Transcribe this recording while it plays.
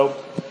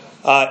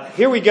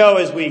Here we go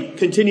as we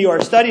continue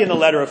our study in the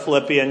letter of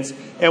Philippians,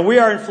 and we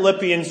are in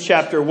Philippians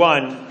chapter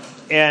 1.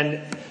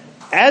 And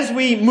as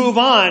we move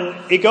on,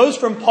 it goes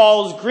from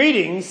Paul's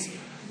greetings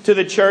to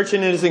the church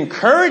and his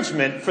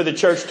encouragement for the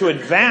church to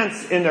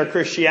advance in their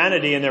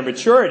Christianity and their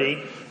maturity,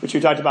 which we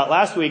talked about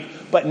last week.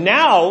 But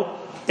now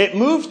it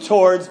moves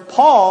towards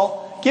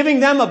Paul giving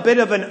them a bit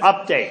of an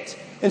update.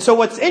 And so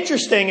what's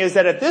interesting is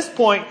that at this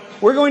point,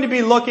 we're going to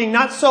be looking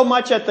not so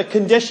much at the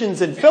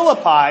conditions in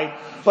Philippi,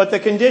 but the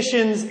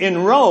conditions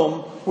in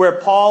Rome where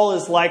Paul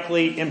is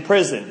likely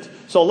imprisoned.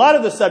 So a lot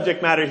of the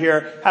subject matter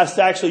here has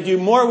to actually do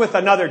more with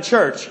another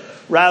church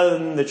rather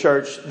than the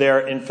church there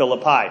in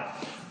Philippi.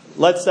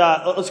 Let's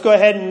go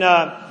ahead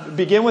and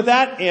begin with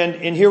that.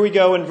 And here we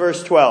go in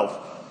verse 12.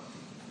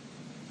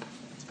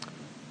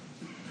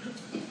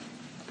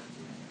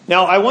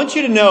 Now, I want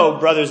you to know,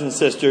 brothers and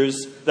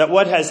sisters, that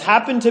what has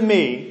happened to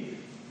me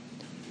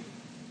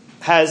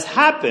has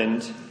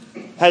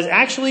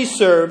actually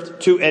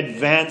served to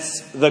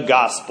advance the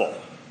gospel.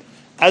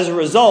 As a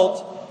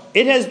result,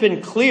 it has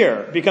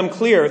become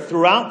clear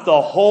throughout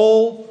the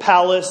whole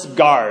palace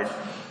guard.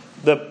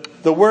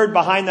 The word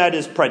behind that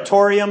is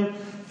praetorium,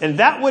 and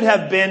that would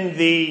have been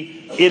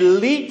the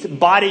elite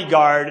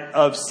bodyguard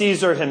of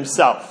Caesar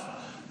himself.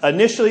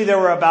 Initially, there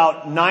were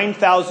about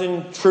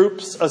 9,000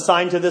 troops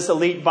assigned to this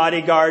elite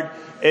bodyguard.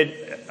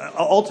 It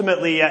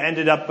ultimately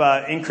ended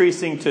up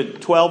increasing to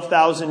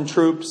 12,000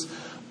 troops.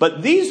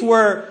 But these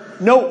were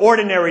no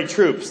ordinary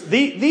troops.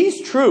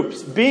 These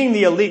troops, being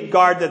the elite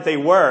guard that they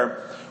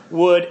were,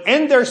 would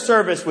end their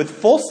service with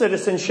full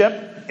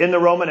citizenship in the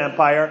Roman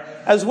Empire,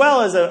 as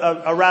well as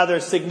a rather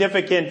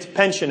significant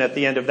pension at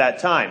the end of that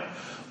time.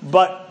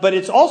 But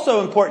it's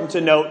also important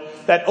to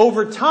note that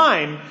over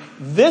time,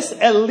 this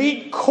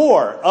elite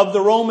corps of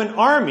the Roman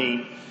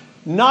army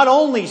not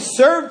only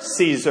served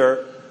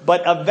Caesar,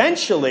 but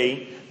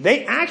eventually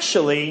they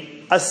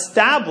actually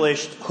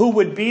established who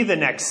would be the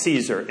next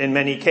Caesar in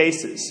many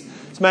cases.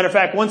 As a matter of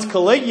fact, once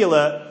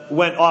Caligula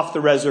went off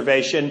the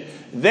reservation,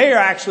 they are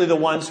actually the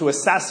ones who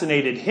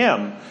assassinated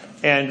him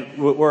and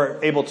were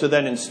able to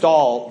then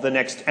install the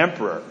next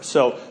emperor.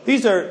 So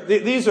these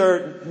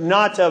are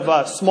not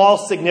of small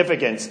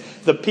significance,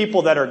 the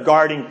people that are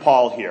guarding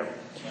Paul here.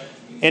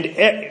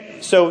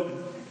 And so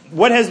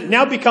what has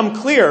now become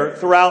clear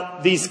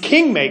throughout these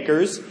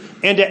kingmakers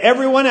and to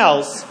everyone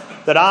else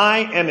that I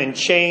am in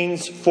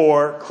chains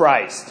for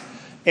Christ.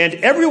 And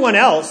everyone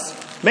else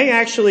may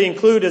actually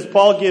include, as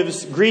Paul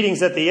gives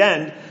greetings at the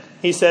end,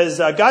 he says,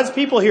 God's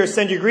people here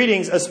send you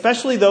greetings,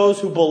 especially those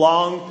who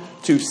belong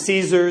to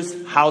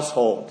Caesar's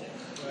household.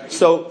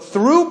 So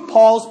through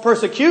Paul's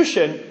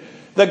persecution,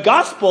 the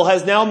gospel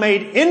has now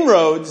made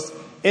inroads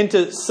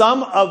into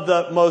some of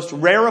the most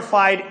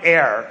rarefied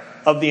air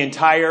of the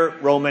entire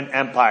Roman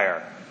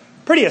Empire.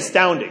 Pretty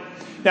astounding.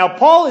 Now,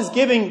 Paul is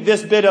giving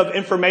this bit of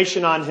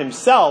information on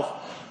himself,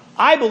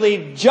 I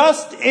believe,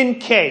 just in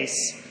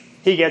case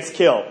he gets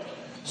killed,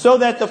 so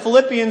that the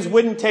Philippians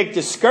wouldn't take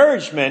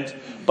discouragement,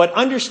 but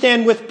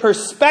understand with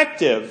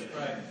perspective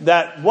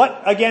that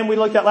what, again, we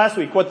looked at last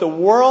week, what the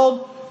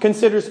world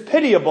considers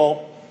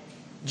pitiable,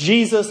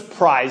 Jesus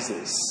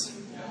prizes.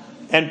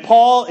 And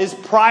Paul is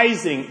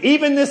prizing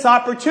even this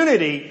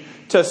opportunity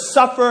to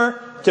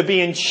suffer, to be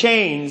in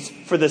chains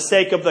for the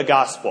sake of the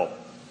gospel.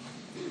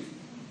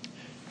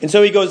 And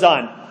so he goes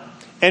on.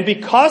 And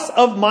because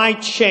of my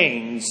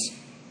chains,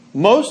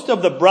 most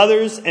of the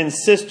brothers and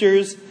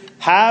sisters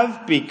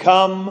have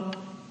become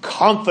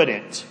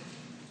confident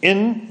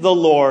in the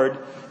Lord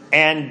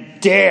and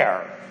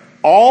dare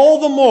all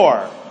the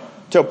more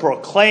to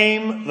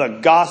proclaim the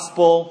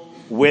gospel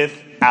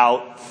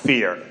without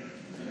fear.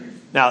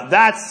 Now,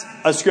 that's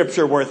a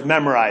scripture worth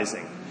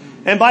memorizing.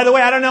 And by the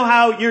way, I don't know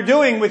how you're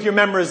doing with your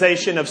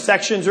memorization of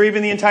sections or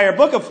even the entire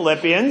book of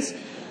Philippians.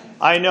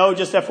 I know,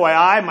 just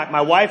FYI,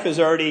 my wife has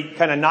already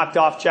kind of knocked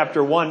off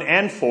chapter 1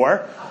 and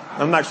 4.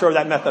 I'm not sure of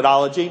that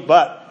methodology,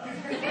 but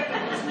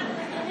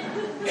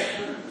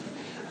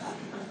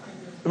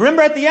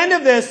remember at the end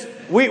of this,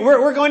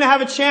 we're going to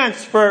have a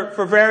chance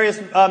for various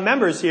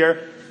members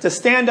here to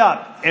stand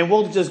up, and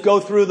we'll just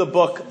go through the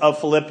book of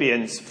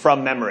Philippians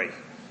from memory.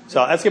 So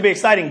that's going to be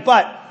exciting.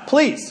 But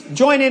please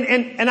join in,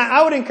 and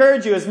I would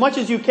encourage you, as much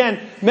as you can,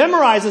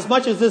 memorize as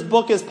much as this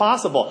book is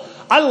possible.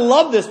 I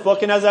love this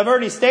book, and as I've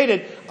already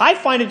stated, I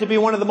find it to be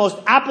one of the most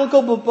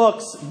applicable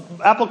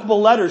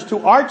letters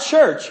to our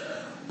church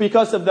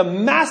because of the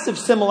massive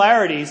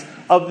similarities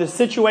of the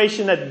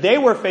situation that they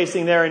were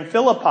facing there in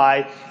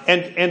Philippi,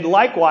 and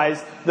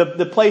likewise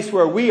the place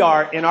where we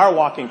are in our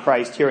walk in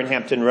Christ here in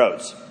Hampton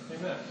Roads.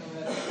 Amen.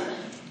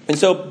 And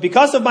so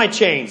because of my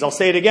chains, I'll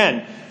say it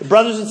again, the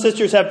brothers and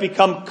sisters have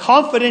become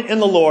confident in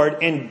the Lord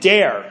and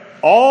dare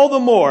all the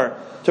more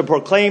to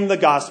proclaim the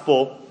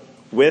gospel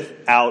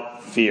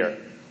without fear.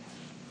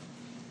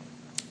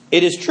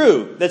 It is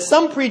true that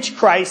some preach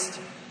Christ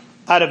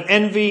out of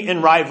envy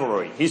and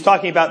rivalry. He's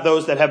talking about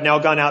those that have now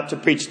gone out to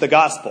preach the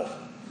gospel.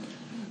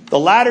 The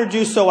latter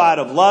do so out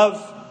of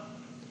love.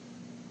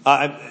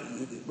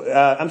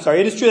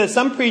 it is true that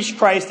some preach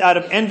Christ out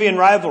of envy and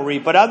rivalry,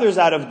 but others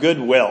out of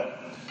goodwill.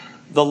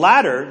 The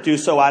latter do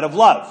so out of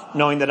love,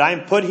 knowing that I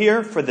am put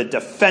here for the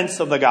defense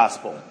of the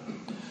gospel.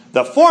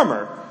 The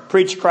former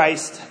preach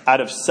Christ out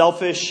of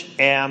selfish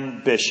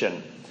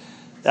ambition.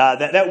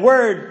 That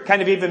word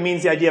kind of even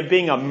means the idea of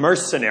being a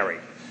mercenary,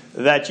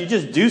 that you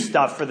just do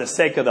stuff for the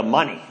sake of the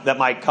money that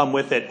might come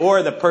with it,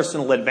 or the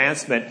personal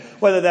advancement,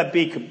 whether that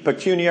be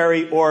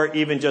pecuniary or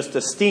even just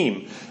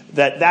esteem.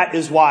 That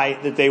is why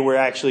that they were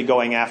actually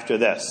going after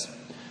this.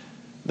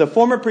 The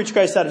former preach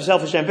Christ out of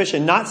selfish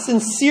ambition, not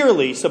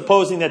sincerely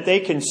supposing that they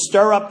can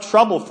stir up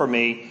trouble for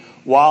me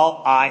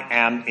while I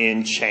am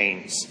in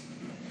chains.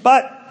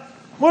 But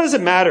what does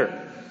it matter?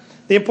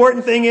 The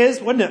important thing is,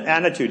 what an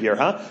attitude here,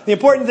 huh? The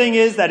important thing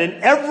is that in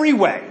every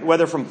way,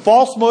 whether from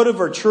false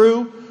motive or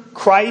true,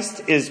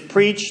 Christ is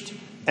preached,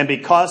 and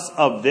because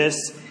of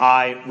this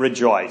I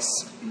rejoice.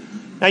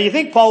 Now you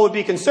think Paul would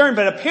be concerned,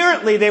 but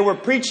apparently they were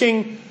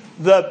preaching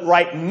the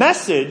right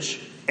message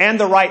and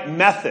the right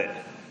method.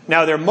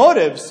 Now their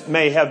motives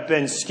may have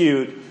been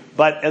skewed,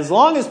 but as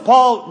long as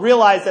Paul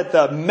realized that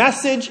the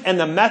message and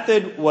the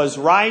method was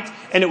right,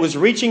 and it was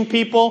reaching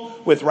people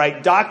with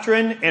right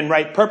doctrine and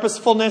right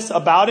purposefulness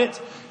about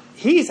it,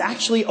 he's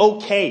actually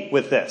okay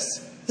with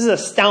this. This is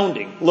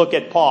astounding. Look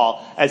at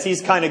Paul as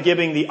he's kind of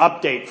giving the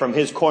update from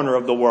his corner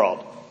of the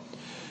world.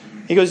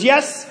 He goes,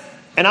 yes,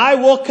 and I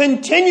will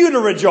continue to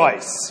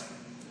rejoice,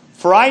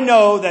 for I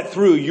know that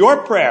through your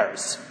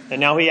prayers, and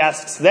now he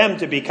asks them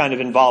to be kind of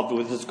involved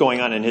with what's going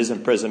on in his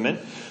imprisonment,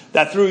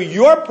 that through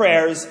your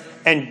prayers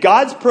and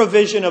God's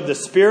provision of the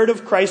Spirit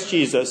of Christ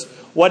Jesus,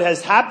 what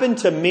has happened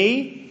to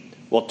me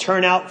will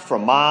turn out for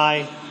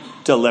my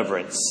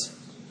deliverance.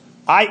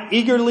 I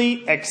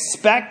eagerly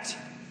expect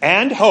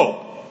and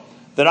hope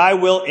that I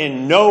will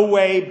in no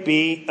way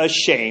be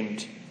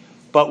ashamed,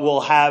 but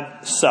will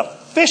have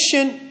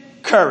sufficient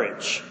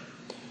courage.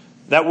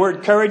 That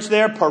word courage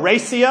there,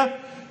 parrhesia,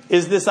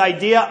 is this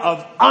idea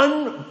of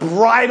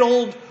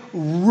unbridled,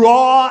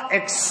 raw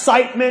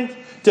excitement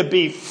to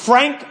be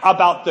frank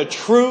about the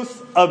truth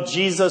of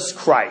Jesus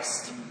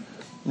Christ.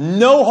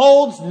 No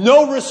holds,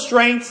 no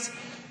restraints,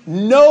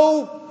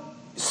 no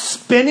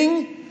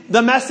spinning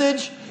the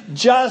message,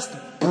 just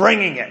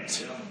bringing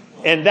it.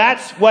 And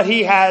that's what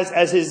he has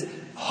as his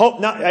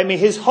hope.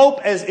 His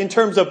hope as in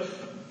terms of,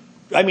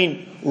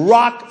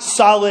 rock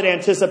solid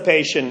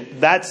anticipation.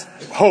 That's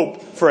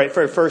hope for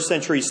a first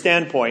century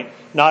standpoint,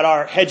 not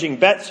our hedging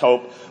bets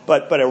hope,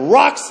 but a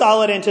rock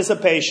solid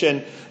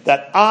anticipation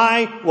that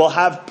I will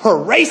have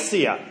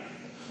parrhesia,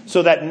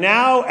 so that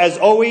now, as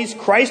always,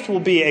 Christ will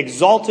be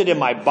exalted in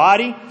my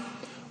body,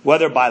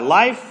 whether by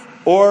life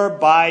or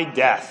by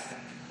death.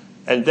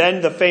 And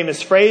then the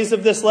famous phrase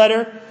of this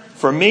letter,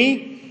 for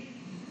me,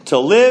 to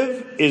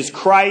live is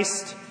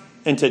Christ,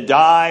 and to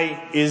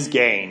die is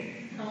gain.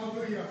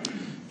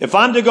 If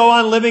I'm to go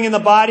on living in the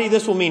body,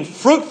 this will mean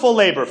fruitful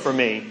labor for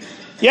me.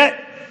 Yet,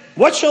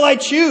 what shall I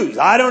choose?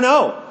 I don't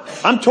know.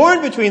 I'm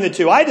torn between the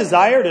two. I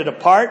desire to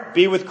depart,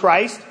 be with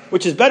Christ,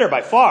 which is better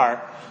by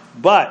far,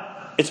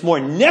 but it's more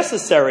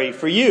necessary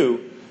for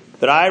you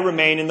that I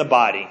remain in the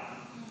body.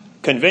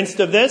 Convinced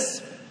of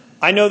this,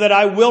 I know that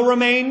I will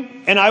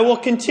remain, and I will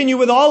continue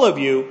with all of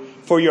you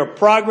for your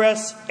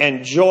progress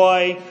and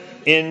joy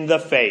in the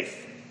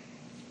faith,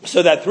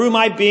 so that through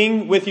my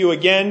being with you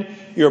again,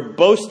 your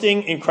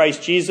boasting in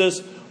Christ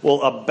Jesus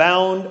will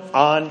abound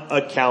on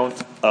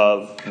account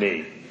of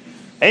me.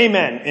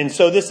 Amen. And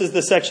so this is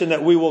the section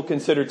that we will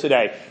consider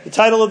today. The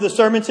title of the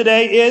sermon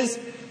today is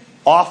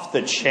Off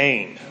the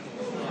Chain.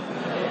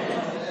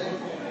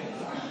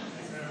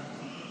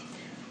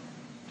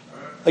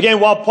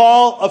 Again, while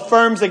Paul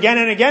affirms again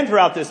and again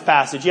throughout this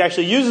passage, he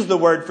actually uses the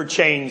word for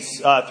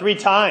chains 3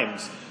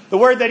 times. The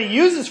word that he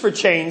uses for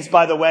chains,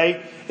 by the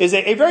way, is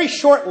a very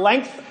short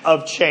length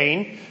of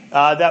chain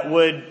that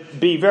would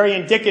be very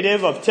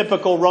indicative of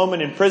typical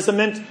Roman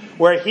imprisonment,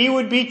 where he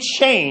would be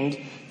chained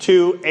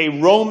to a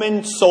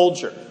Roman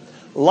soldier.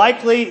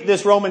 Likely,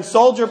 this Roman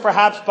soldier,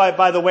 perhaps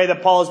by the way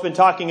that Paul has been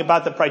talking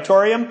about the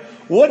praetorium,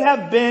 would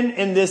have been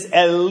in this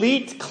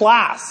elite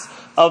class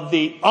of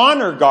the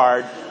honor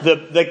guard,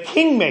 the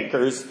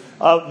kingmakers,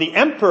 the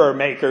emperor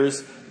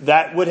makers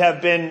that would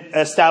have been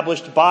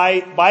established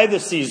by the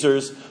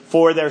Caesars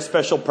for their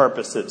special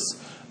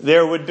purposes.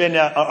 There would have been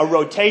a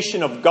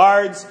rotation of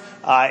guards,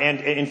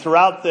 and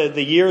throughout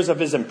the years of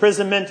his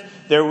imprisonment,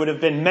 there would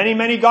have been many,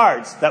 many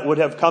guards that would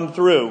have come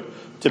through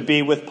to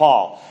be with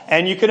Paul.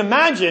 And you can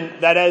imagine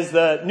that as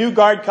the new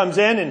guard comes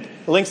in and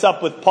links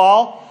up with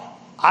Paul,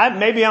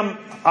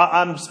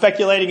 I'm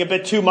speculating a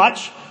bit too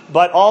much,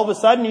 but all of a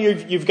sudden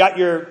you've got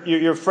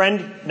your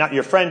friend, not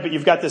your friend, but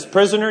you've got this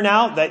prisoner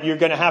now that you're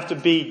going to have to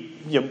be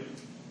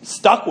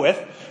stuck with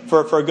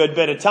for a good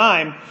bit of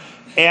time.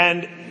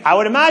 And I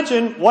would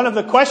imagine one of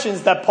the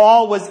questions that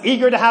Paul was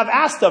eager to have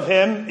asked of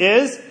him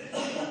is,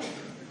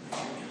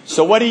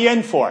 so what are you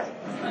in for?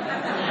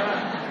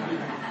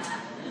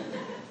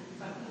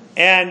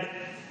 And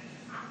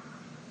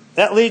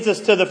that leads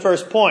us to the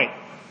first point.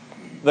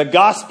 The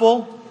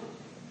gospel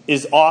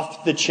is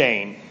off the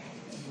chain.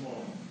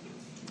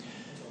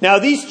 Now,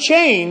 these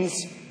chains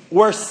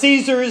were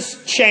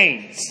Caesar's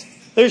chains.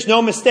 There's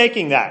no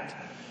mistaking that.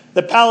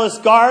 The palace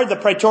guard, the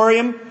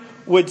praetorium,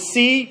 would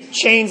see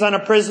chains on a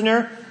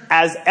prisoner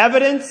as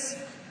evidence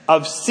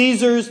of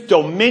Caesar's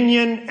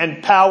dominion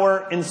and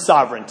power and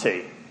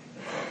sovereignty.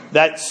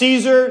 That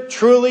Caesar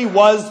truly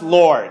was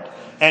Lord.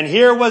 And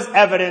here was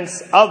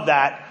evidence of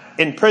that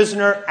in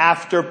prisoner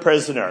after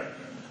prisoner.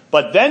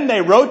 But then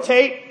they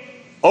rotate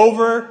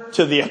over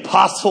to the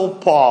Apostle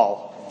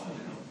Paul.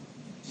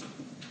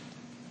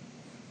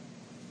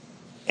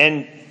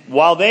 And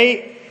while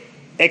they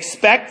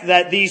expect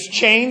that these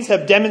chains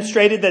have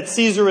demonstrated that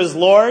Caesar is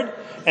Lord,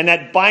 and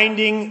that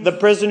binding the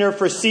prisoner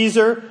for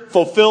Caesar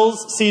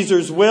fulfills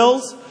Caesar's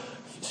will,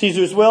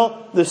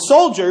 the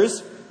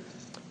soldiers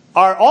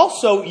are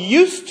also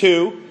used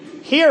to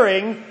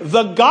hearing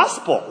the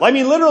gospel. I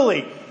mean,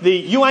 literally,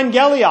 the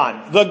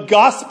euangelion, the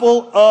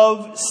gospel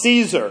of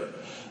Caesar.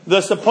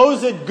 The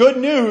supposed good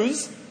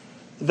news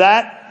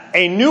that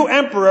a new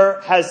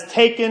emperor has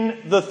taken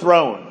the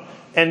throne.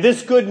 And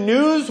this good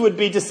news would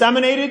be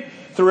disseminated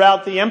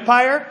throughout the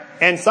empire.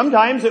 And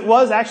sometimes it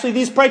was actually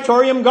these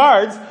praetorium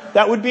guards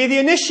that would be the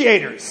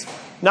initiators,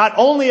 not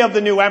only of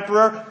the new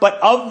emperor, but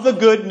of the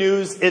good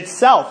news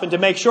itself. And to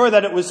make sure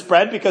that it was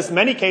spread, because in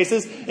many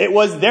cases it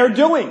was their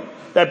doing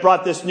that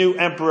brought this new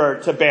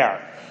emperor to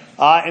bear.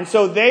 And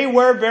so they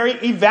were very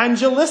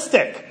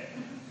evangelistic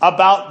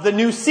about the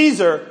new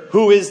Caesar,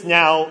 who is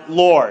now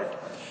Lord.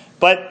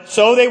 But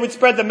so they would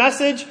spread the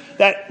message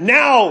that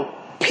now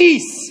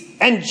peace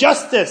and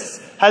justice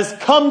has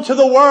come to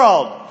the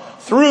world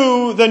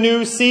through the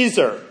new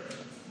Caesar.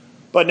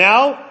 But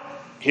now,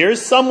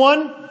 here's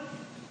someone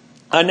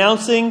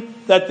announcing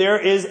that there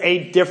is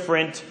a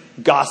different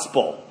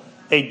gospel,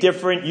 a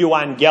different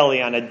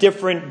euangelion, a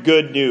different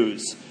good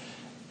news.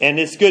 And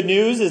this good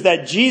news is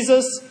that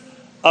Jesus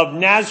of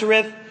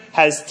Nazareth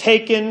has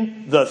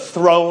taken the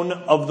throne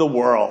of the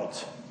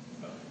world.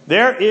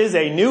 There is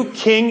a new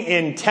king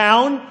in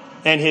town,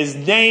 and his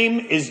name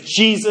is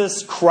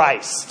Jesus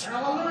Christ.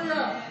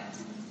 Hallelujah.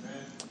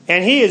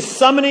 And he is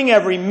summoning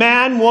every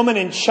man, woman,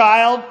 and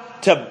child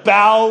to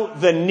bow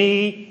the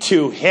knee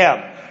to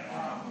him.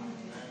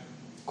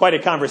 Quite a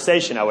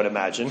conversation, I would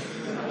imagine.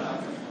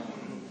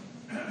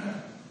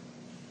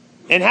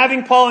 And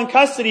having Paul in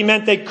custody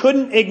meant they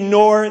couldn't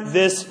ignore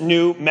this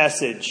new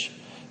message.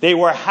 They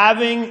were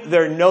having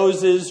their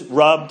noses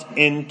rubbed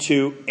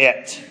into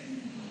it.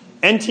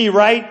 N.T.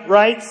 Wright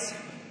writes,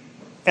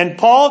 and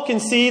Paul can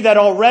see that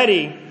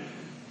already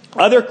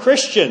other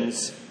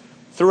Christians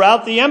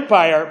throughout the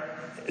empire,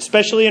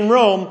 especially in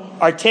Rome,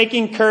 are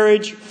taking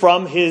courage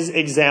from his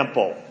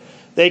example.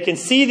 They can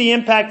see the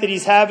impact that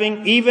he's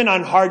having even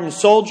on hardened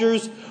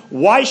soldiers.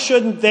 Why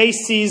shouldn't they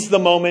seize the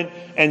moment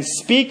and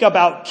speak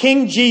about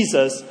King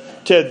Jesus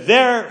to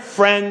their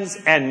friends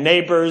and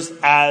neighbors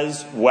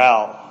as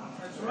well?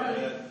 That's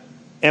right.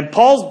 And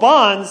Paul's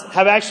bonds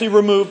have actually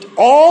removed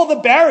all the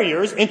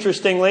barriers,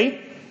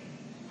 interestingly,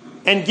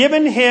 and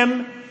given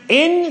him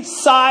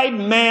inside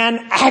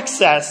man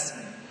access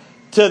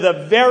to the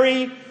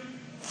very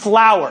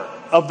flower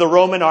of the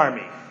Roman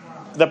army,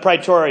 the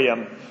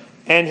praetorium.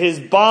 And his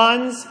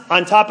bonds,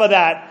 on top of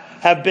that,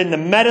 have been the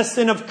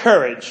medicine of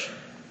courage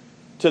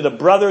to the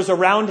brothers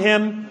around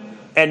him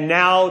and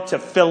now to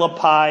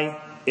Philippi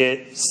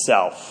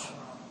itself.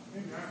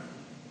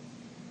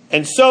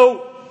 And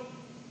so,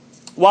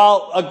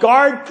 while a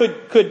guard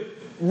could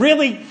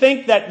really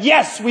think that,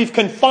 yes, we've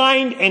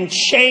confined and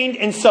chained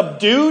and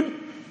subdued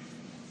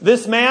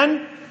this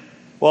man,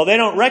 well, they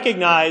don't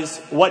recognize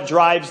what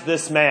drives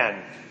this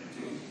man.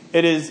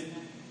 It is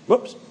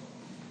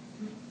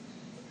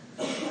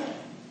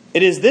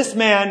this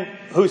man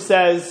who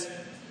says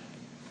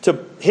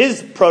to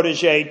his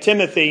protege,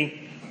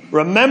 Timothy,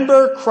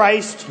 remember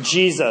Christ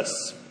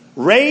Jesus,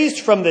 raised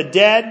from the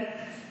dead,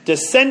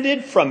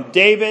 descended from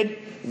David.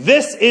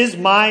 This is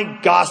my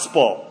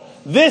gospel.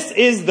 This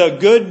is the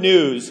good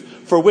news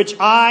for which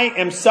I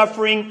am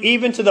suffering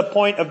even to the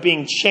point of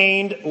being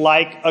chained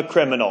like a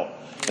criminal.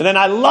 And then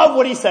I love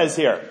what he says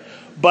here.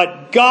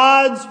 But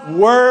God's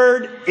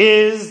word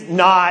is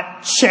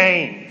not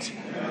chained.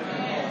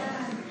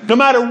 No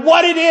matter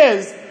what it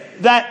is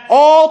that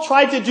all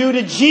tried to do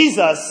to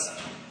Jesus,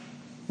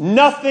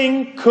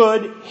 nothing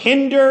could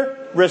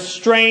hinder,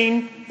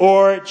 restrain,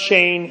 or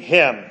chain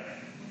him.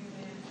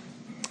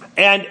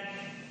 And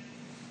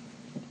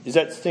is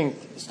that thing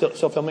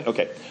still filming?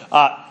 Okay.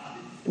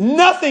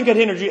 Nothing could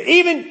hinder you.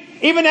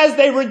 Even as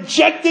they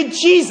rejected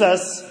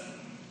Jesus,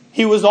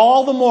 he was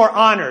all the more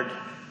honored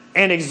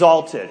and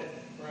exalted.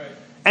 Right.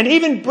 And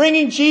even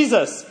bringing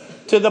Jesus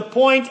to the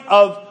point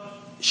of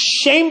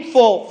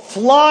shameful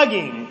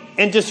flogging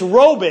and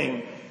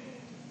disrobing,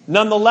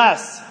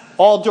 nonetheless,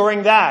 all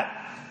during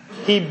that,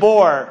 he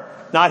bore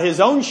not his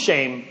own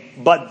shame,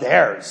 but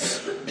theirs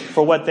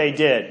for what they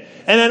did.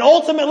 And then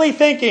ultimately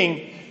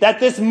thinking that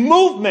this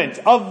movement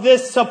of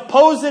this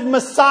supposed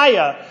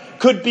Messiah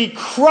could be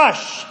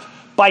crushed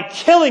by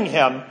killing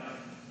him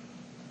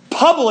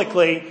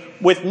publicly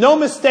with no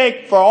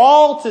mistake for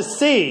all to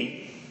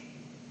see,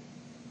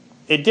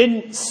 it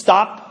didn't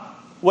stop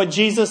what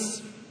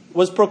Jesus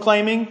was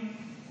proclaiming,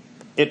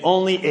 it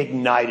only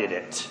ignited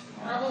it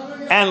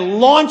and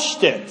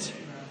launched it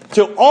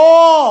to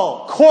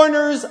all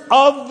corners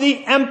of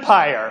the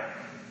empire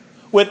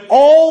with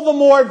all the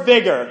more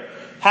vigor,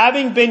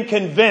 having been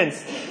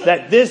convinced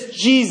that this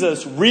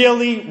Jesus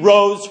really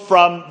rose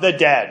from the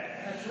dead.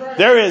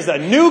 There is a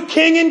new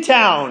king in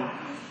town.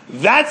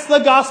 That's the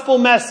gospel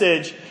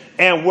message,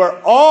 and we're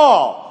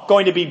all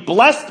going to be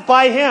blessed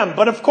by him.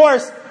 But of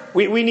course,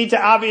 we need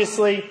to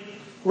obviously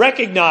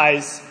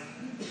recognize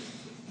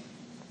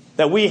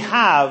that we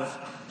have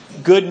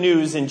good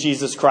news in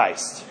Jesus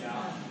Christ.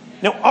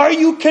 Now, are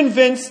you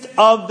convinced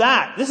of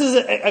that? This is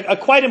a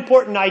quite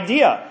important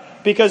idea,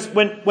 because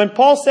when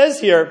Paul says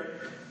here,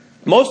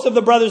 most of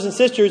the brothers and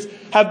sisters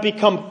have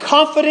become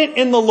confident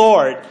in the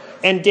Lord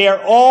and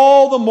dare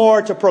all the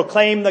more to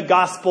proclaim the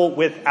gospel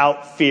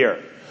without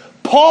fear.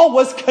 Paul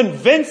was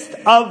convinced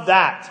of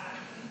that.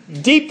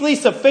 Deeply,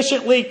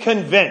 sufficiently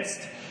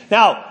convinced.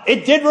 Now,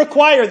 it did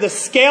require the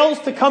scales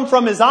to come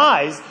from his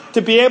eyes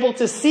to be able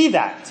to see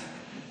that.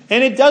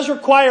 And it does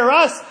require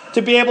us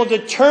to be able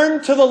to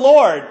turn to the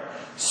Lord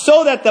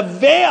so that the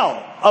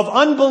veil of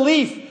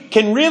unbelief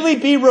can really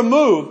be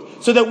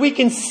removed, so that we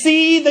can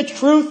see the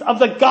truth of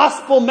the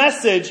gospel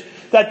message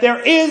that there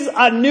is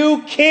a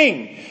new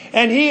king.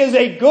 And he is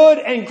a good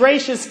and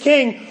gracious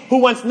king who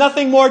wants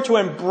nothing more to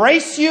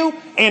embrace you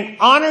and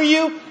honor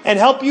you and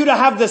help you to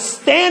have the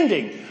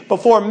standing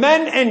before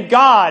men and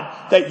God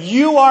that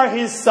you are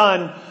his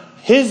son,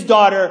 his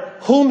daughter,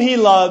 whom he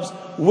loves,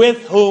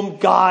 with whom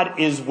God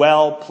is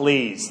well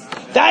pleased.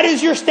 That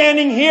is your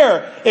standing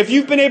here. If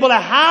you've been able to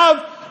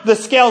have the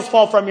scales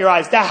fall from your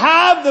eyes, to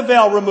have the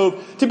veil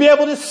removed, to be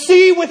able to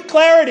see with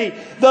clarity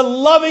the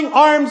loving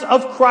arms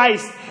of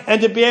Christ,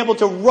 and to be able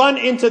to run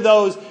into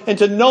those and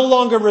to no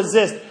longer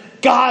resist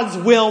God's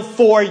will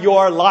for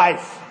your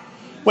life.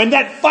 When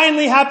that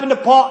finally happened to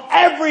Paul,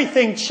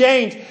 everything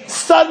changed.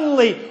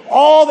 Suddenly,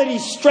 all that he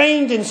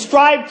strained and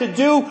strived to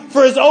do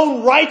for his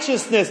own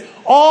righteousness,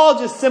 all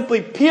just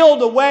simply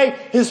peeled away.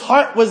 His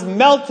heart was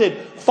melted,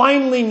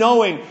 finally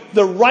knowing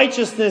the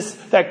righteousness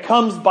that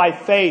comes by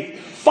faith.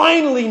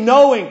 Finally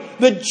knowing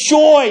the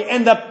joy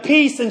and the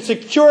peace and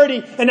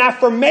security and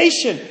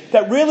affirmation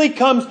that really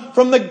comes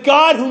from the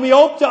God whom we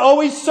hope to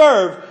always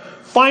serve.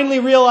 Finally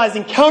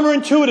realizing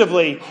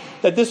counterintuitively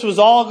that this was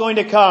all going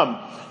to come,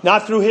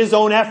 not through his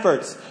own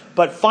efforts,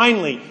 but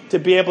finally to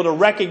be able to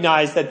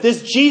recognize that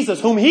this Jesus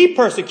whom he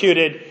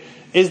persecuted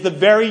is the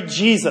very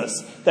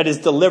Jesus that is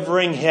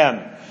delivering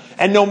him.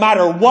 And no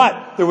matter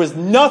what, there was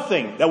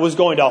nothing that was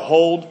going to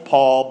hold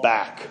Paul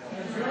back.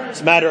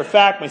 As a matter of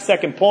fact, my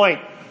second point,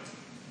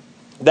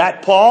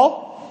 that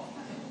Paul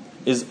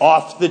is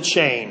off the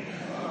chain.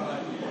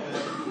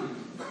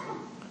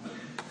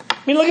 I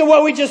mean, look at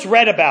what we just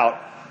read about.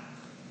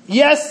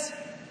 Yes,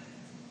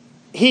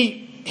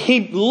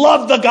 he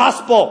loved the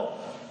gospel,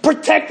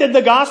 protected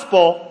the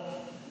gospel,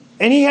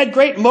 and he had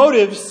great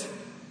motives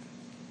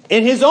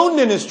in his own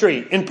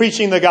ministry in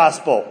preaching the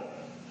gospel.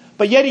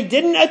 But yet he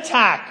didn't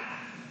attack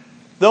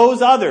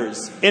those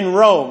others in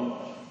Rome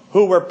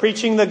who were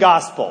preaching the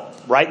gospel.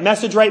 Right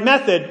message, right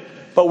method,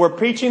 but were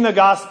preaching the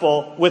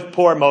gospel with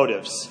poor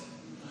motives.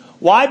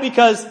 Why?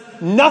 Because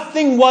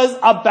nothing was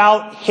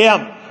about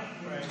him.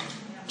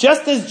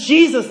 Just as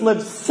Jesus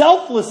lived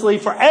selflessly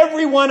for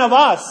every one of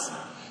us,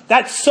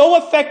 that so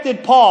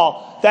affected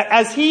Paul that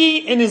as he,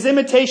 in his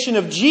imitation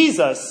of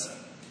Jesus,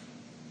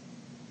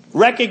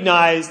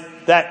 recognized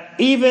that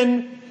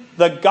even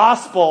the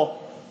gospel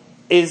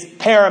is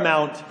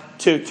paramount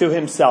to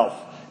himself.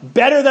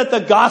 Better that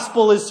the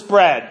gospel is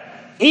spread,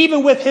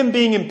 even with him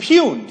being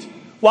impugned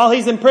while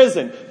he's in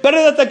prison. Better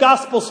that the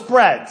gospel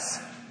spreads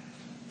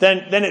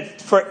than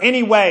it for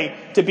any way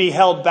to be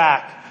held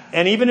back.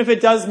 And even if it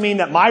does mean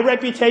that my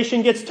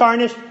reputation gets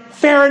tarnished,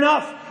 fair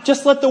enough.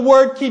 Just let the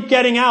word keep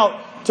getting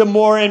out to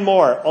more and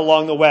more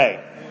along the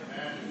way.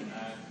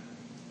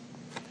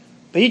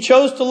 But he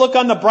chose to look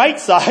on the bright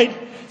side,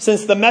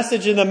 since the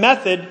message and the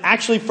method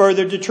actually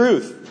furthered the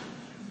truth.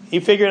 He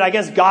figured, I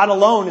guess God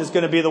alone is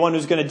going to be the one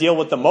who's going to deal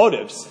with the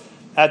motives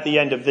at the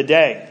end of the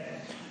day.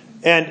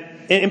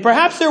 And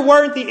perhaps there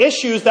weren't the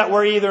issues that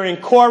were either in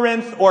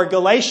Corinth or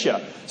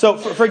Galatia. So,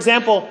 for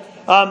example,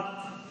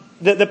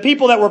 the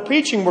people that were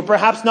preaching were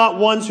perhaps not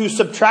ones who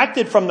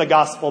subtracted from the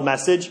gospel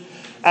message,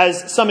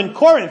 as some in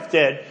Corinth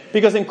did,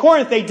 because in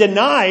Corinth they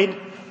denied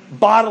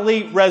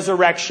bodily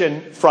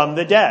resurrection from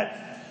the dead.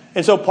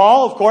 And so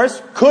Paul, of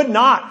course, could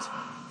not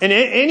in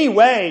any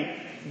way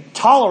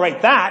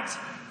tolerate that,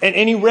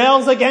 and he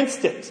rails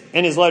against it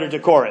in his letter to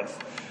Corinth.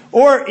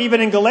 Or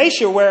even in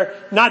Galatia, where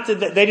not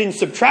that they didn't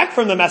subtract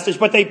from the message,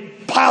 but they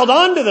piled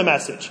onto the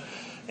message.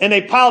 And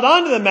they piled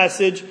onto the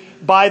message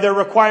by their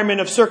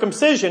requirement of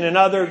circumcision and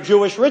other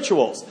Jewish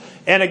rituals.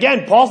 And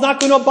again, Paul's not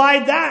going to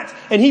abide that.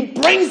 And he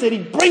brings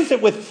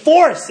it with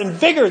force and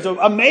vigor. It's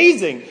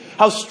amazing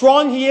how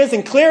strong he is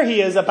and clear he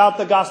is about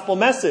the gospel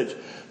message.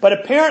 But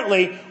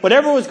apparently,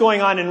 whatever was going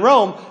on in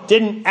Rome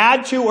didn't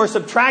add to or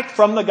subtract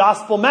from the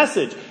gospel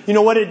message. You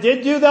know what it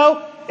did do,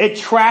 though? It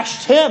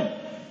trashed him.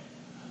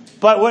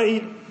 But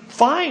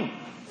Fine.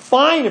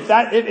 Fine.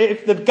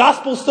 If the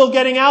gospel's still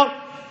getting out,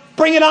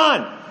 bring it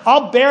on.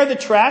 I'll bear the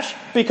trash,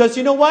 because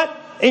you know what?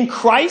 In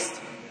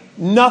Christ,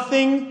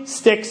 nothing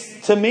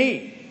sticks to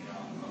me.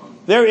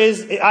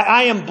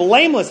 I am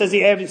blameless, as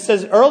he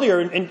says earlier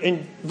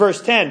in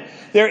verse 10.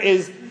 There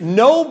is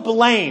no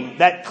blame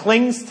that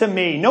clings to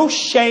me, no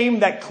shame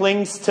that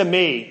clings to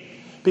me,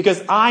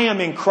 because I am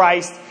in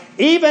Christ,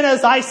 even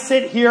as I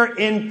sit here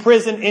in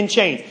prison in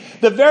chains.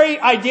 The very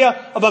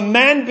idea of a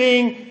man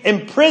being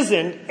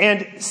imprisoned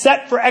and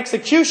set for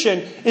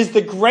execution is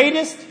the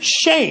greatest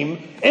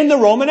shame in the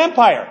Roman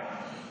Empire.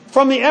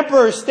 From the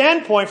emperor's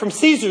standpoint, from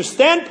Caesar's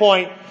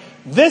standpoint,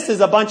 this is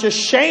a bunch of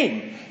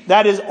shame.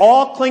 That is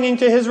all clinging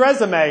to his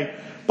resume.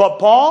 But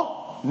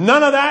Paul,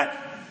 none of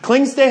that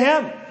clings to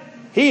him.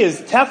 He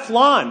is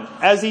Teflon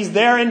as he's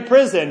there in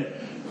prison,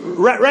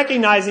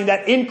 recognizing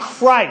that in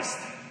Christ,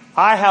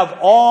 I have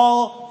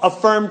all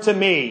affirmed to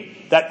me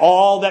that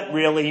all that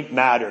really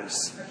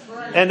matters.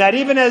 And that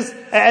even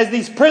as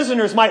these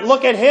prisoners might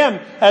look at him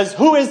as,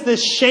 who is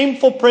this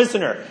shameful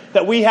prisoner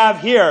that we have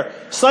here?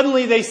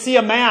 Suddenly they see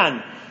a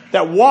man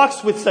that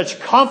walks with such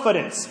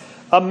confidence.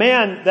 A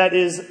man that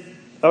is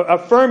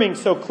affirming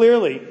so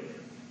clearly.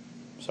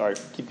 Sorry,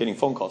 keep getting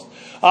phone calls.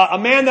 A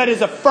man that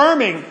is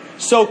affirming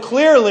so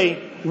clearly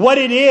what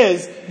it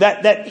is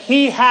that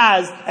he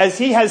has, as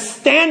he has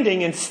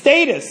standing and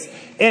status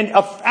and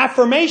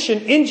affirmation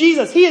in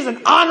Jesus. He is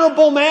an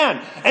honorable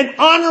man, an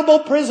honorable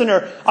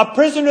prisoner, a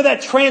prisoner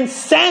that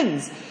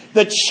transcends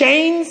the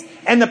chains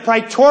and the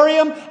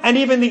praetorium and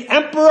even the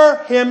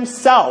emperor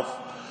himself,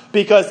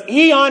 because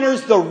he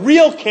honors the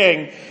real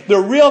king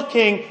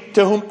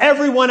to whom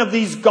every one of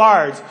these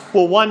guards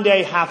will one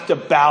day have to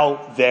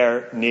bow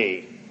their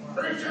knee.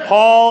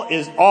 Paul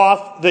is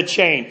off the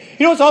chain.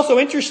 You know what's also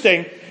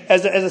interesting,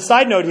 as a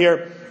side note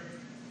here,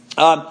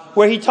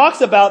 where he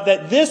talks about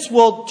that this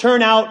will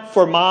turn out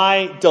for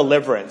my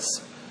deliverance.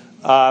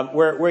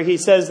 Where he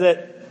says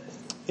that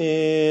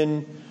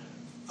in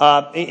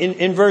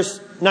verse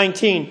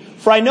 19,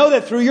 for I know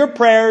that through your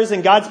prayers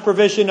and God's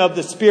provision of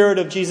the Spirit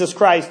of Jesus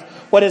Christ,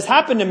 what has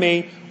happened to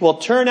me will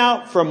turn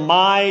out for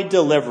my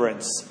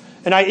deliverance.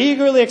 And I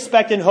eagerly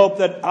expect and hope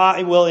that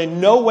I will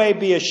in no way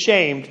be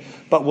ashamed,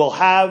 but will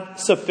have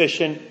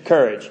sufficient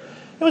courage.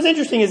 And what's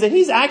interesting is that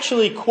he's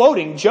actually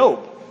quoting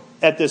Job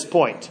at this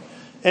point.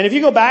 And if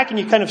you go back and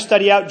you kind of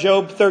study out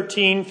Job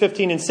 13,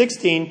 15, and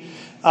 16,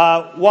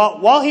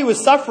 while he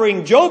was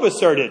suffering, Job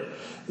asserted,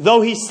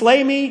 though he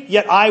slay me,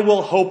 yet I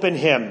will hope in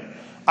him.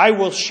 I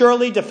will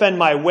surely defend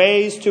my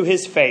ways to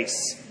his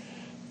face.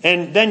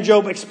 And then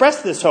Job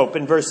expressed this hope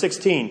in verse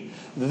 16.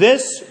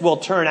 This will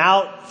turn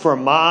out for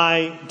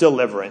my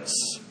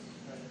deliverance.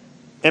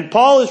 And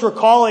Paul is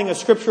recalling a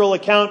scriptural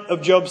account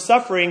of Job's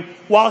suffering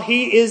while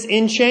he is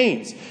in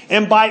chains.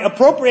 And by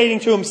appropriating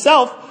to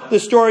himself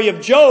the story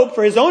of Job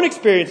for his own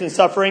experience in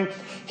suffering,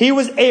 he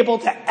was able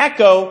to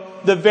echo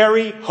the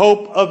very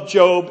hope of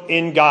Job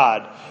in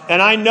God.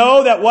 And I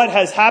know that what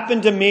has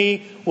happened to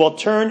me will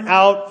turn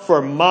out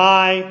for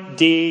my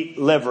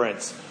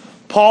deliverance.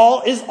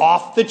 Paul is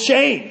off the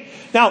chain.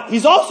 Now,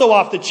 he's also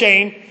off the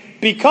chain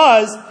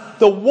because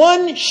the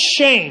one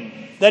shame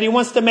that he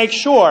wants to make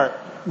sure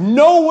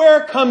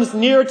nowhere comes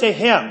near to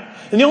him,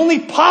 and the only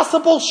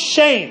possible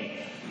shame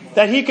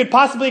that he could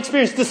possibly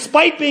experience,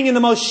 despite being in the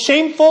most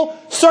shameful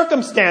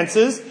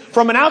circumstances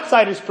from an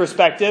outsider's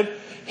perspective,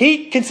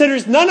 he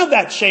considers none of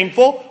that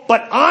shameful,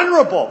 but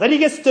honorable, that he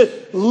gets to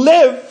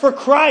live for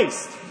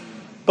Christ.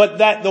 But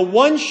that the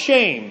one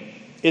shame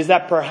is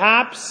that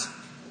perhaps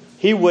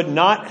he would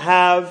not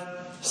have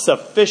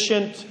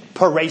sufficient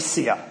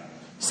parrhesia,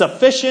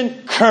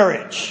 sufficient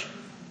courage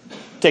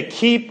to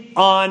keep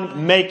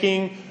on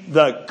making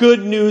the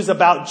good news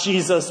about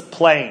Jesus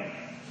plain.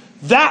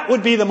 That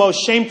would be the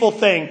most shameful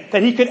thing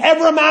that he could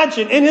ever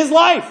imagine in his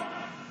life.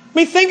 I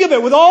mean, think of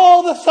it, with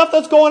all the stuff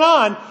that's going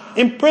on,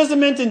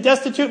 imprisonment and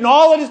destitute and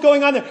all that is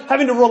going on there,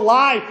 having to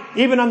rely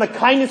even on the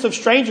kindness of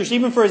strangers,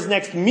 even for his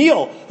next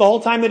meal, the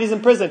whole time that he's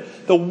in prison.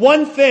 The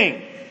one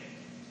thing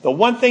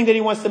that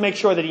he wants to make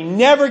sure that he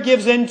never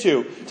gives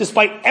into,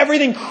 despite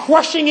everything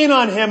crushing in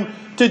on him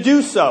to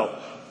do so,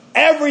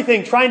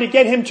 everything trying to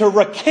get him to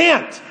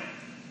recant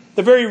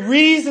the very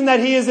reason that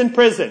he is in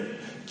prison.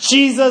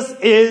 Jesus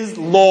is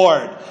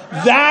Lord.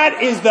 That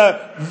is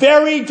the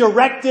very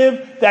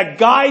directive that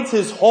guides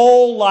his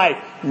whole life.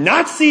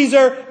 Not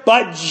Caesar,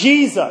 but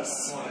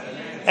Jesus.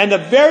 And the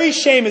very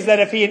shame is that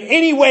if he in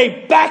any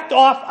way backed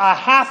off a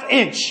half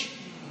inch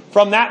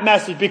from that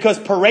message, because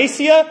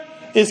parrhesia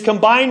is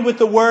combined with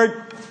the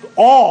word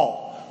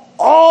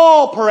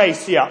all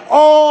parrhesia,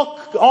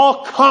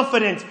 all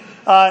confident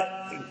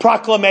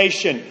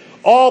proclamation,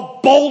 all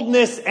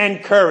boldness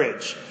and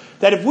courage.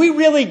 That if we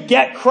really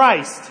get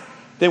Christ,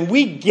 then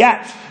we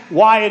get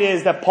why it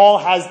is that Paul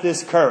has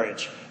this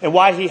courage and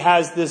why he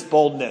has this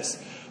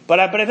boldness. But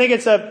I think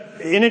it's an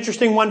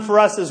interesting one for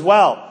us as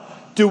well.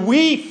 Do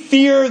we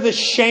fear the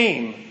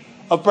shame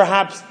of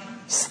perhaps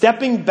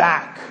stepping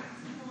back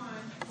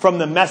from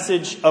the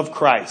message of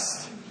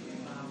Christ?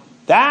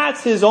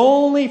 That's his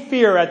only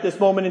fear at this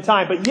moment in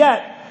time. But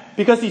yet,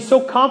 because he's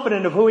so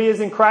confident of who he is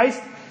in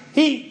Christ,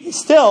 he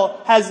still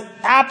has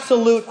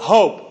absolute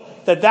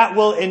hope that that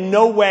will in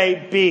no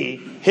way be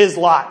his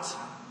lot.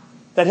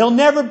 That he'll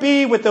never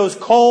be with those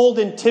cold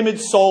and timid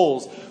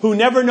souls who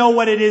never know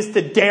what it is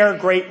to dare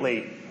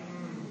greatly.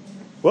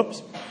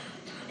 Whoops.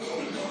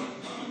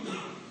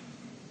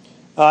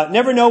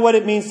 Never know what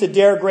it means to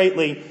dare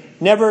greatly.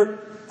 Never...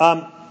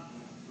 I'm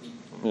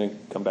going to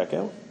come back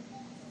out.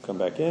 Come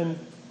back in.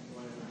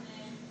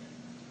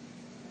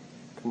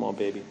 Come on,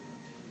 baby.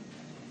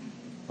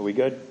 Are we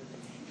good?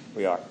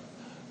 We are.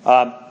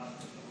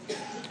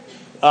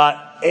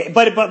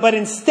 But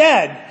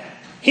instead,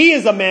 he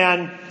is a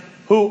man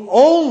who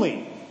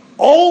only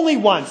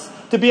wants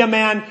to be a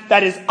man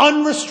that is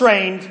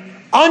unrestrained,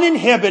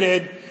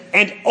 uninhibited,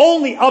 and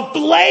only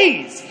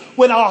ablaze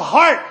with a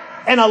heart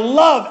and a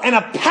love and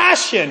a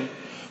passion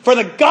for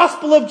the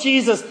gospel of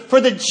Jesus, for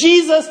the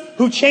Jesus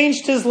who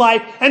changed his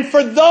life, and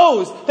for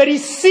those that he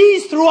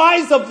sees through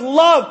eyes of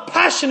love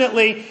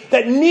passionately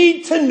that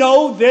need to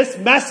know this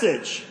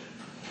message.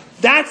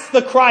 That's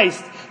the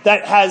Christ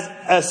that has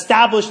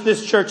established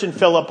this church in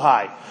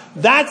Philippi.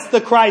 That's the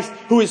Christ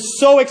who is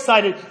so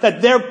excited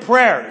that their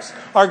prayers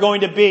are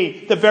going to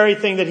be the very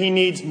thing that he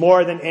needs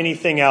more than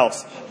anything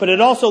else. But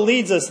it also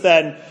leads us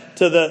then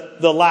to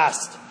the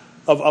last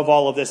of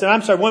all of this. And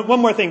I'm sorry, one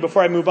more thing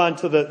before I move on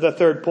to the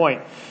third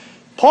point.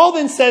 Paul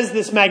then says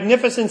this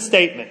magnificent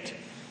statement.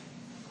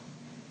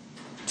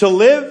 To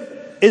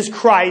live is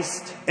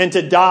Christ and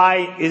to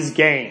die is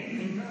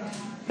gain.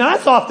 Now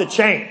that's off the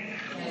chain.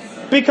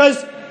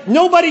 Because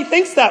nobody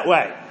thinks that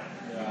way.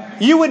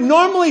 You would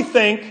normally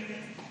think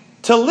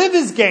to live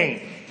is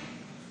gain.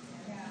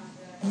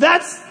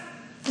 That's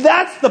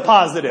the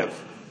positive.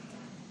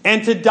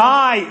 And to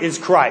die is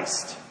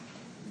Christ.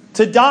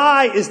 To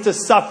die is to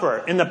suffer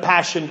in the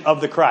passion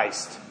of the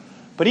Christ.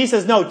 But he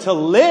says, no, to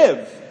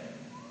live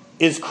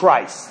is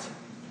Christ.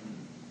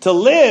 To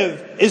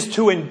live is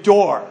to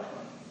endure.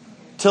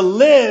 To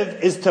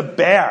live is to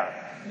bear.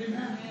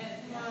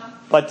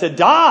 But to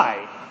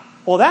die,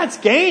 well, that's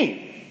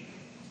gain.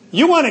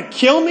 You want to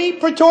kill me,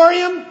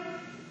 Praetorium?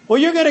 Well,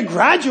 you're going to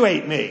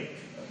graduate me.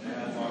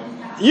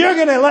 You're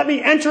going to let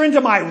me enter into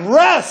my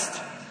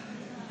rest.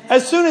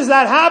 As soon as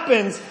that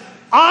happens,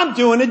 I'm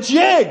doing a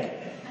jig.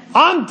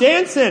 I'm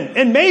dancing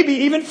and maybe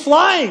even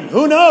flying.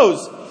 Who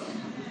knows?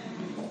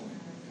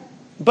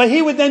 But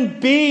he would then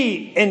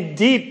be in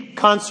deep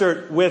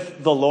concert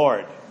with the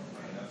Lord.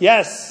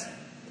 Yes,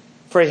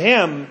 for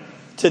him,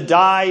 to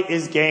die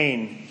is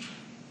gain.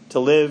 To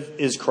live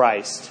is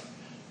Christ.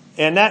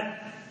 And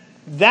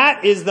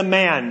that is the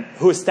man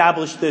who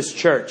established this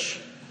church.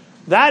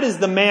 That is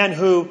the man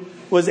who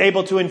was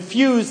able to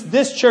infuse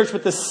this church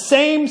with the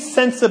same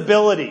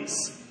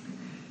sensibilities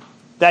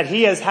that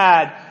he has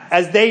had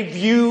as they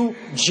view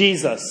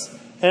Jesus.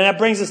 And that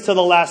brings us to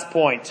the last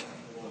point.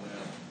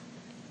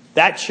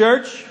 That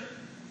church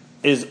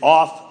is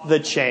off the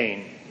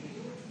chain.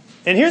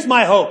 And here's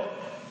my hope,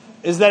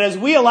 is that as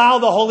we allow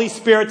the Holy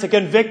Spirit to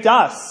convict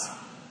us,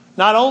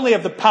 not only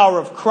of the power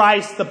of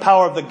Christ, the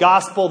power of the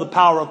gospel, the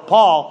power of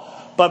Paul,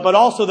 but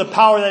also the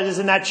power that is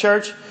in that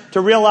church,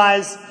 to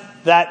realize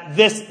that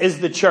this is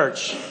the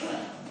church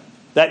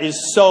that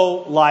is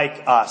so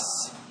like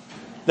us.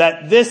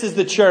 That this is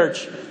the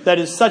church that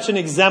is such an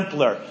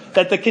exemplar.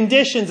 That the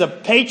conditions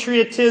of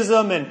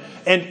patriotism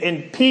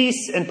and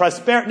peace and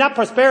prosperity, not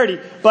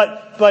prosperity,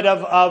 but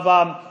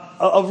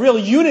of real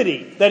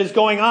unity that is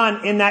going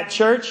on in that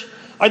church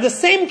are the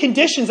same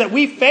conditions that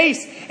we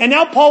face. And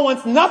now Paul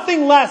wants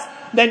nothing less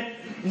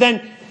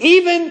than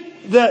even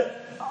the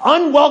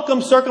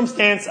unwelcome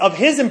circumstance of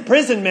his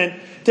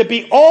imprisonment to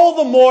be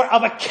all the more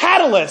of a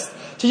catalyst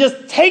to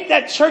just take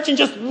that church and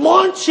just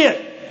launch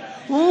it.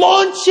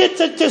 Launch it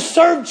to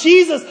serve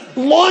Jesus.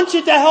 Launch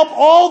it to help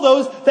all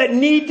those that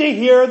need to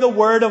hear the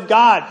word of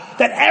God.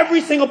 That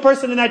every single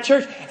person in that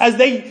church, as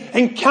they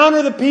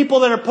encounter the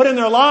people that are put in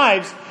their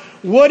lives,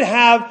 would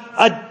have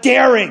a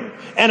daring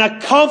and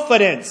a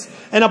confidence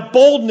and a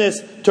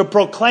boldness to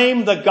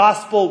proclaim the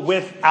gospel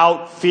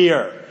without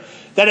fear.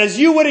 That as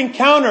you would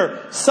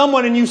encounter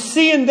someone and you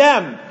see in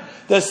them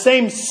the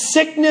same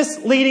sickness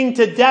leading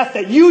to death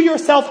that you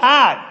yourself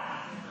had,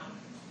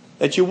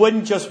 that you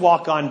wouldn't just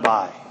walk on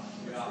by.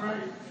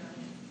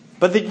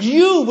 But that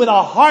you, with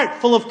a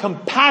heart full of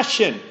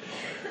compassion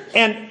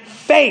and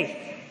faith,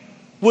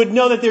 would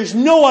know that there's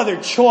no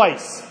other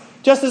choice.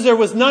 Just as there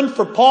was none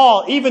for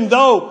Paul, even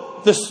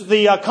though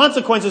the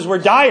consequences were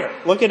dire.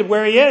 Look at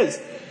where he is.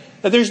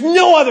 That there's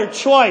no other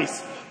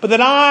choice, but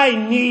that I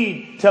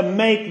need to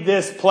make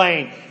this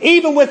plain.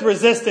 Even with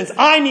resistance,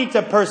 I need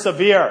to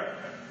persevere.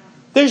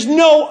 There's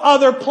no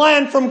other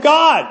plan from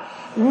God.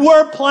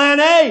 We're plan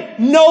A,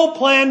 no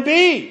plan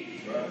B.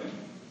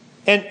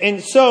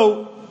 And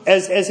so,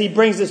 as he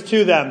brings this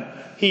to them,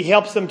 he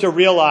helps them to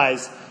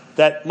realize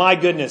that, my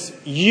goodness,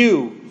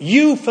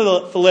 you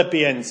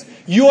Philippians,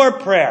 your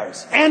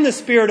prayers and the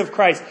Spirit of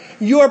Christ,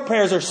 your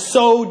prayers are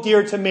so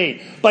dear to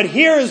me. But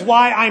here is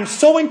why I'm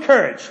so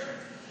encouraged,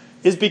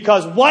 is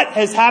because what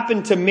has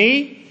happened to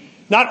me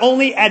not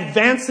only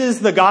advances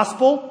the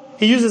gospel,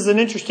 he uses an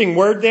interesting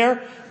word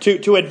there.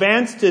 To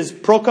advanced is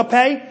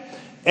prokope.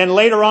 And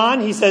later on,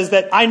 he says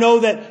that I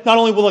know that not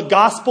only will the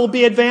gospel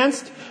be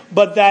advanced,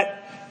 but that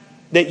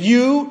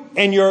you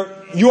and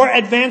your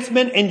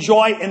advancement and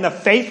joy in the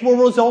faith will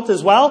result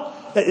as well.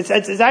 It's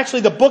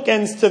actually the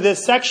bookends to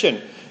this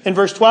section. In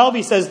verse 12,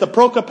 he says the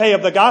prokope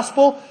of the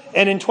gospel.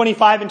 And in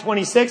 25 and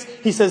 26,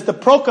 he says the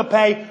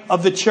prokope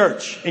of the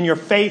church in your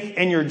faith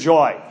and your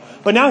joy.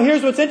 But now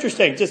here's what's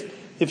interesting. Just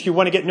if you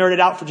want to get nerded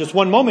out for just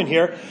one moment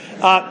here,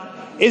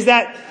 is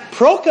that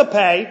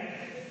prokope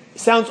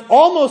sounds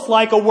almost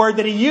like a word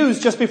that he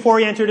used just before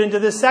he entered into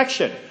this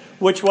section,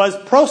 which was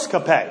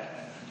proskope.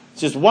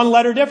 It's just one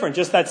letter different,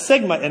 just that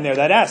sigma in there,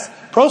 that S,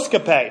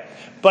 proskope.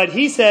 But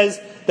he says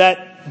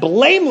that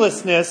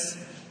blamelessness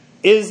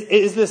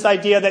is this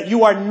idea that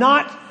you are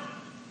not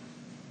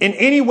in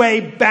any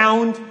way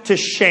bound to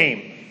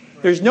shame.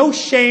 There's no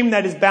shame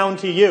that is bound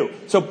to you.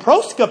 So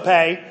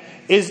proskope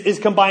is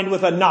combined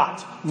with a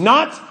not.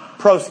 Not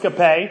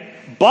proskope,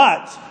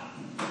 but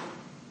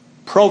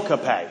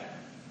prokope.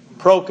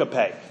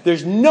 Prokope.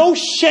 There's no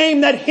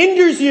shame that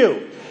hinders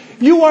you.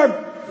 You are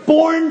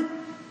born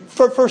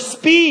for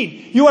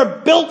speed. You are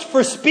built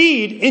for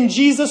speed in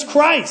Jesus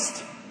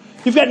Christ.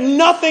 You've got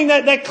nothing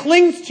that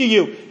clings to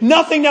you.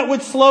 Nothing that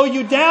would slow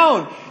you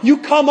down. You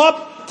come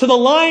up to the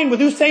line with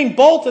Usain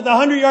Bolt at the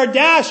 100-yard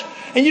dash,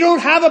 and you don't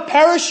have a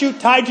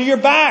parachute tied to your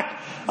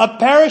back. A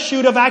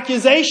parachute of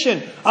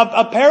accusation.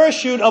 A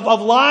parachute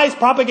of lies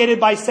propagated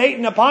by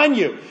Satan upon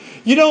you.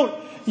 You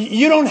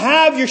don't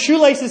have your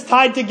shoelaces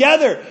tied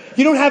together.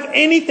 You don't have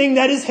anything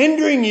that is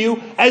hindering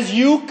you as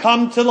you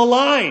come to the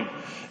line.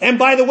 And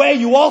by the way,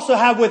 you also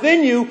have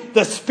within you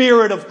the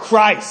Spirit of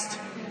Christ.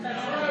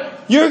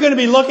 You're going to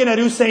be looking at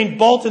Usain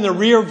Bolt in the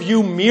rear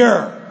view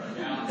mirror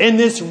in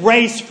this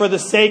race for the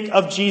sake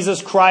of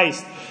Jesus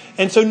Christ.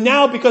 And so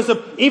now, because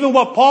of even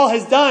what Paul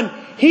has done,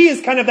 he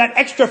is kind of that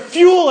extra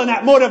fuel and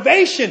that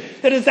motivation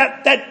that is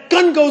that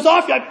gun goes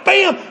off, you're like,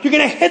 bam, you're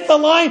going to hit the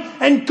line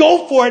and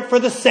go for it for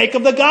the sake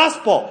of the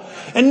gospel.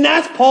 And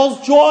that's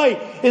Paul's joy,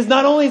 is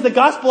not only is the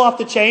gospel off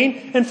the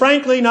chain, and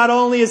frankly, not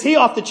only is he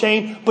off the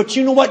chain, but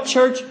you know what,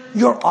 church?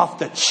 You're off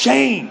the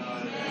chain.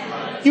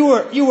 You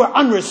are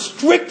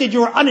unrestricted.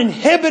 You are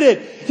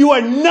uninhibited. You are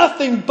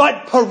nothing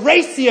but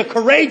parasia,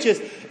 courageous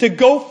to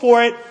go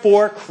for it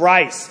for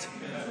Christ.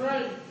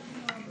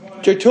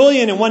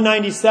 Tertullian in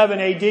 197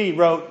 AD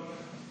wrote,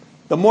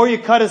 "The more you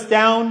cut us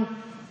down,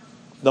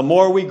 the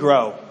more we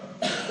grow.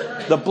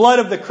 The blood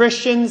of the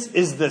Christians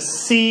is the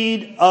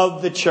seed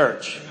of the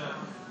church."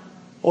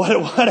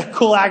 What a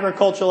cool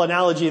agricultural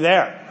analogy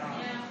there.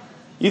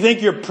 You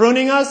think you're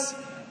pruning us?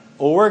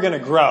 Well, we're going to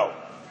grow.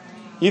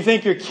 You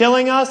think you're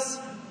killing us?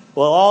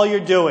 Well, all you're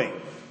doing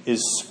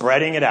is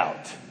spreading it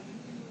out.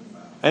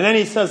 And then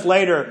he says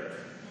later,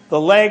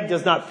 the leg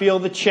does not feel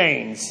the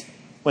chains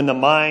when the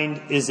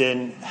mind is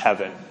in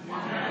heaven.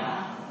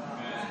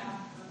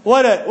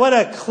 What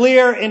a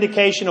clear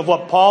indication of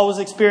what Paul was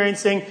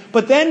experiencing,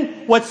 but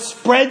then what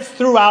spreads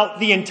throughout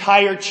the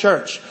entire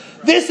church.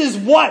 This is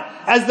what,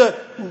 as the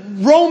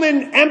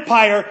Roman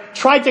Empire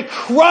tried to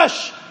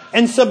crush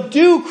and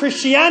subdue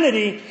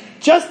Christianity,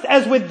 just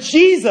as with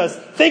Jesus,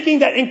 thinking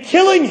that in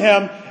killing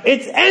him,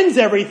 it ends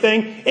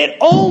everything, it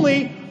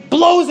only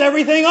blows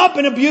everything up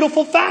in a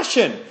beautiful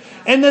fashion.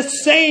 And the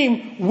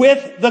same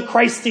with the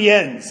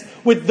Christians,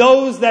 with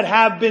those that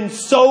have been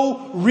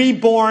so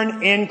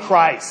reborn in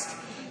Christ.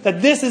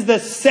 That this is the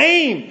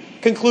same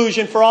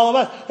conclusion for all of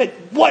us.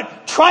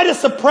 That try to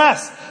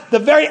suppress. The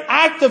very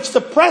act of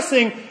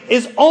suppressing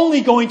is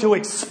only going to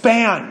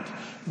expand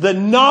the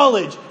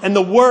knowledge and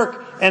the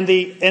work and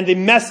the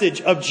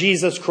message of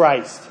Jesus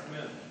Christ.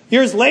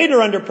 Years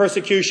later, under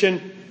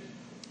persecution,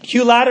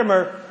 Hugh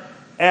Latimer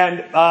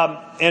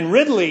and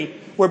Ridley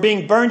were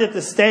being burned at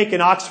the stake in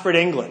Oxford,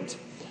 England.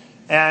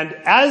 And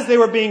as they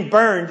were being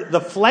burned,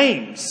 the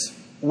flames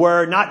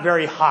were not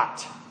very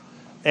hot.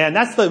 And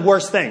that's the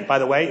worst thing, by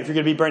the way, if you're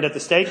going to be burned at the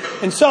stake.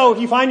 And so if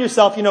you find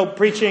yourself,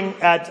 preaching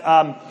at,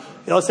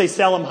 let's say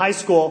Salem High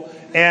School,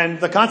 and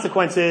the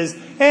consequence is,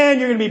 and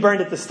you're going to be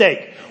burned at the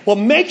stake. Well,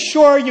 make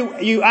sure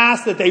you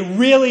ask that they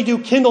really do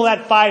kindle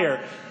that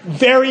fire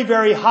very,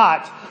 very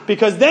hot,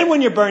 because then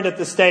when you're burned at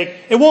the stake,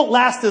 it won't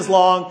last as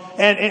long,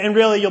 and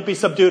really you'll be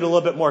subdued a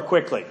little bit more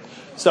quickly.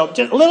 So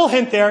just a little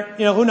hint there.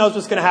 Who knows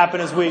what's going to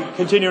happen as we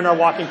continue in our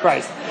walk in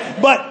Christ.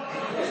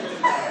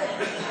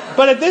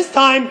 But at this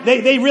time,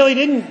 they really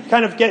didn't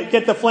kind of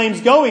get the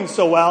flames going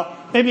so well.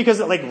 Maybe because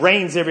it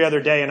rains every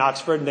other day in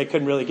Oxford and they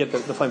couldn't really get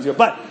the flames going.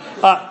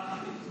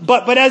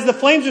 But as the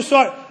flames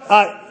were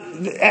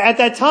at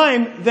that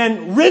time,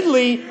 then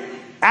Ridley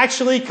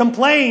actually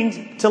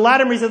complained to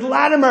Latimer. He said,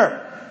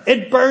 "Latimer,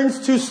 it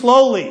burns too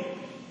slowly."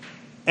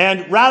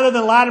 And rather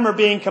than Latimer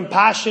being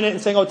compassionate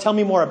and saying, "Oh, tell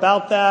me more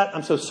about that.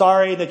 I'm so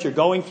sorry that you're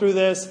going through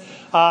this.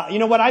 You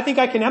know what? I think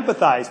I can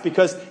empathize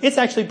because it's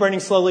actually burning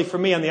slowly for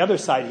me on the other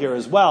side here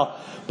as well."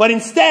 But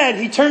instead,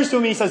 he turns to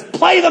him and he says,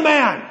 "Play the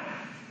man.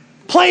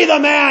 Play the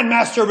man,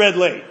 Master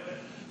Ridley."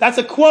 That's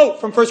a quote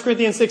from 1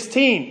 Corinthians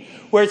 16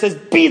 where it says,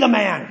 "Be the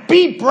man.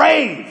 Be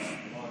brave.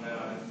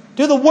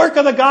 Do the work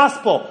of the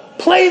gospel.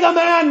 Play the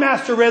man,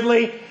 Master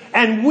Ridley.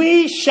 And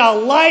we shall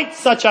light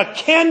such a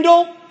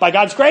candle, by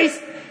God's grace,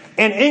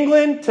 in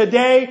England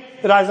today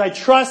that, as I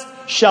trust,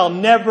 shall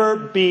never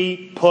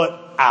be put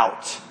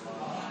out.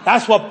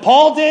 That's what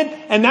Paul did,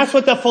 and that's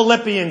what the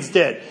Philippians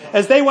did.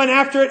 As they went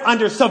after it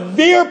under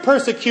severe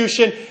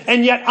persecution,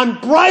 and yet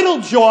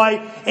unbridled joy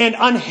and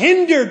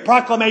unhindered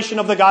proclamation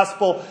of the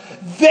gospel,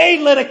 they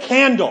lit a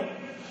candle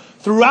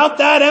throughout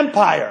that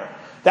empire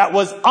that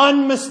was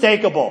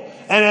unmistakable.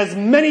 And as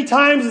many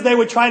times as they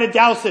would try to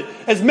douse it,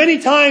 as many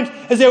times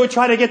as they would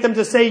try to get them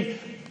to say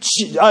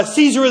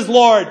Caesar is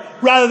Lord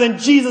rather than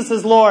Jesus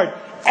is Lord,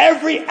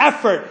 every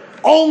effort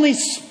only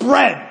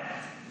spread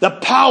the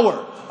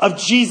power of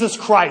Jesus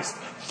Christ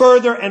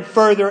further and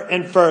further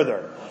and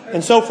further.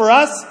 And so for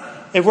us,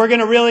 if we're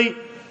going to really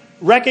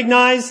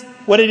recognize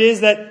what it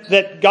is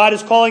that God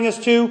is calling us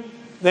to,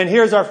 then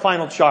here's our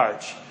final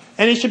charge.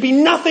 And it should be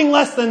nothing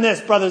less than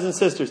this, brothers and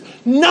sisters.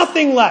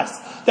 Nothing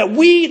less. That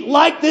we,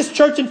 like this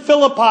church in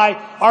Philippi,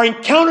 are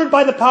encountered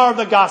by the power of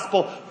the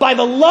gospel, by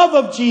the love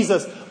of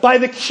Jesus, by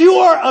the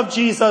cure of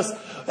Jesus,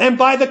 and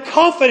by the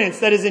confidence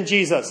that is in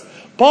Jesus.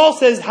 Paul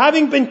says,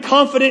 having been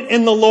confident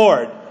in the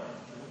Lord,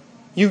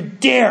 you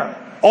dare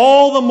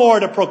all the more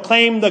to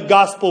proclaim the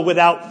gospel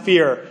without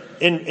fear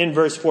in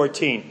verse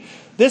 14.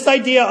 This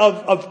idea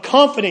of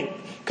confident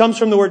comes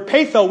from the word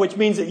patho, which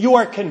means that you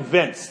are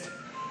convinced.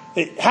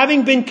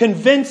 Having been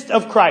convinced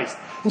of Christ.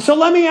 And so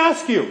let me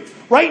ask you,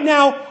 right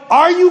now,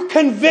 are you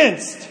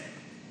convinced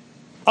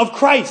of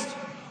Christ?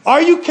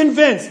 Are you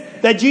convinced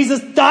that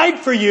Jesus died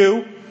for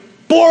you,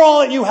 bore all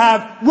that you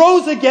have,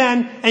 rose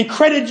again, and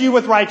credited you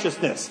with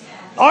righteousness?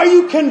 Are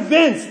you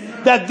convinced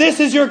that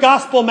this is your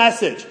gospel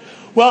message?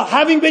 Well,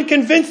 having been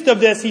convinced of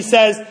this, he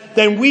says,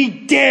 then we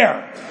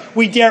dare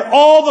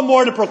all the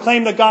more to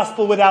proclaim the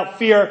gospel without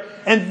fear.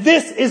 And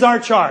this is our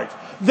charge.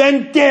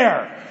 Then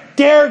dare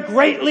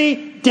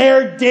greatly,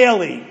 dare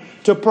daily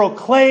to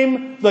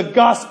proclaim the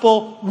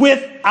gospel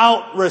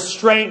without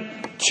restraint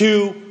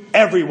to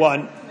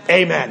everyone.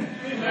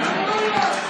 Amen.